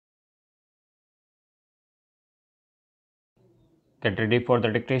Get ready for the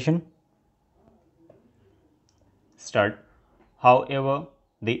dictation. Start. However,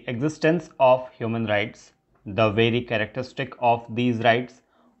 the existence of human rights, the very characteristic of these rights,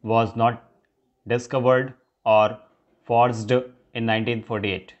 was not discovered or forged in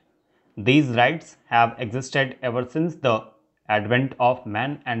 1948. These rights have existed ever since the advent of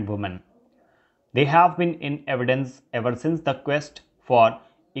man and woman. They have been in evidence ever since the quest for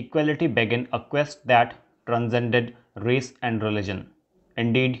equality began, a quest that transcended race and religion.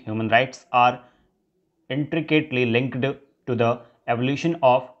 Indeed, human rights are intricately linked to the evolution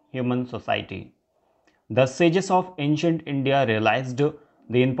of human society. The sages of ancient India realized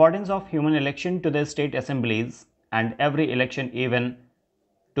the importance of human election to the state assemblies and every election, even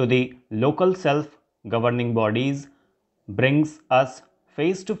to the local self-governing bodies, brings us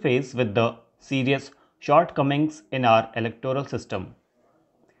face to face with the serious shortcomings in our electoral system.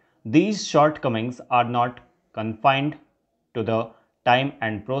 These shortcomings are not confined to the time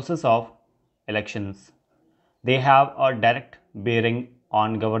and process of elections. They have a direct bearing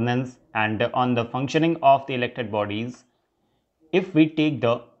on governance and on the functioning of the elected bodies. If we take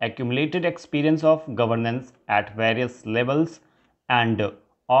the accumulated experience of governance at various levels and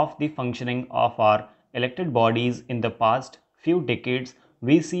of the functioning of our elected bodies in the past few decades,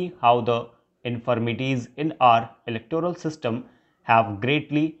 we see how the infirmities in our electoral system have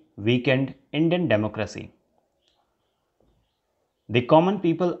greatly weakened Indian democracy. The common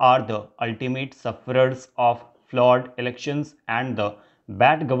people are the ultimate sufferers of flawed elections and the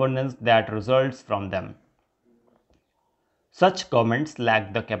bad governance that results from them. Such governments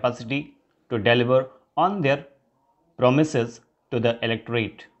lack the capacity to deliver on their promises to the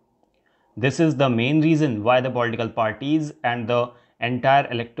electorate. This is the main reason why the political parties and the entire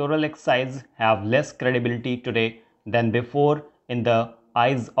electoral exercise have less credibility today than before in the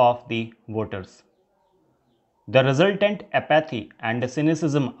eyes of the voters. The resultant apathy and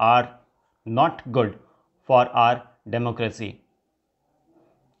cynicism are not good for our democracy.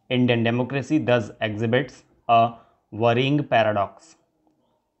 Indian democracy thus exhibits a worrying paradox.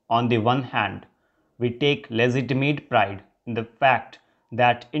 On the one hand, we take legitimate pride in the fact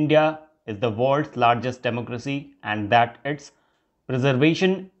that India is the world's largest democracy and that its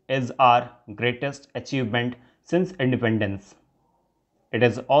preservation is our greatest achievement since independence. It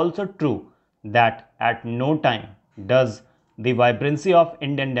is also true that at no time does the vibrancy of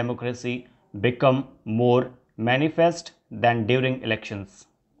Indian democracy become more manifest than during elections.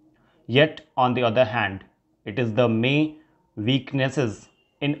 Yet, on the other hand, it is the main weaknesses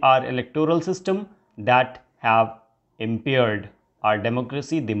in our electoral system that have impaired our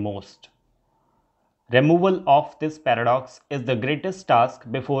democracy the most. Removal of this paradox is the greatest task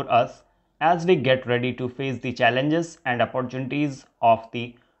before us as we get ready to face the challenges and opportunities of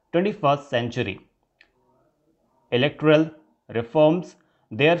the 21st century. Electoral reforms,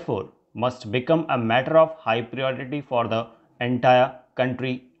 therefore, must become a matter of high priority for the entire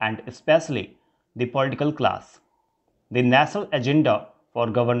country and especially the political class. The national agenda for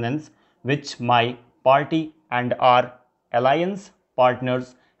governance, which my party and our alliance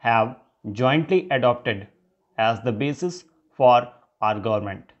partners have jointly adopted as the basis for our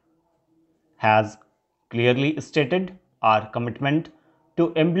government, has clearly stated our commitment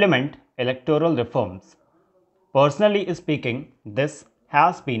to implement electoral reforms. Personally speaking, this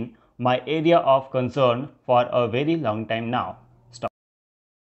has been my area of concern for a very long time now.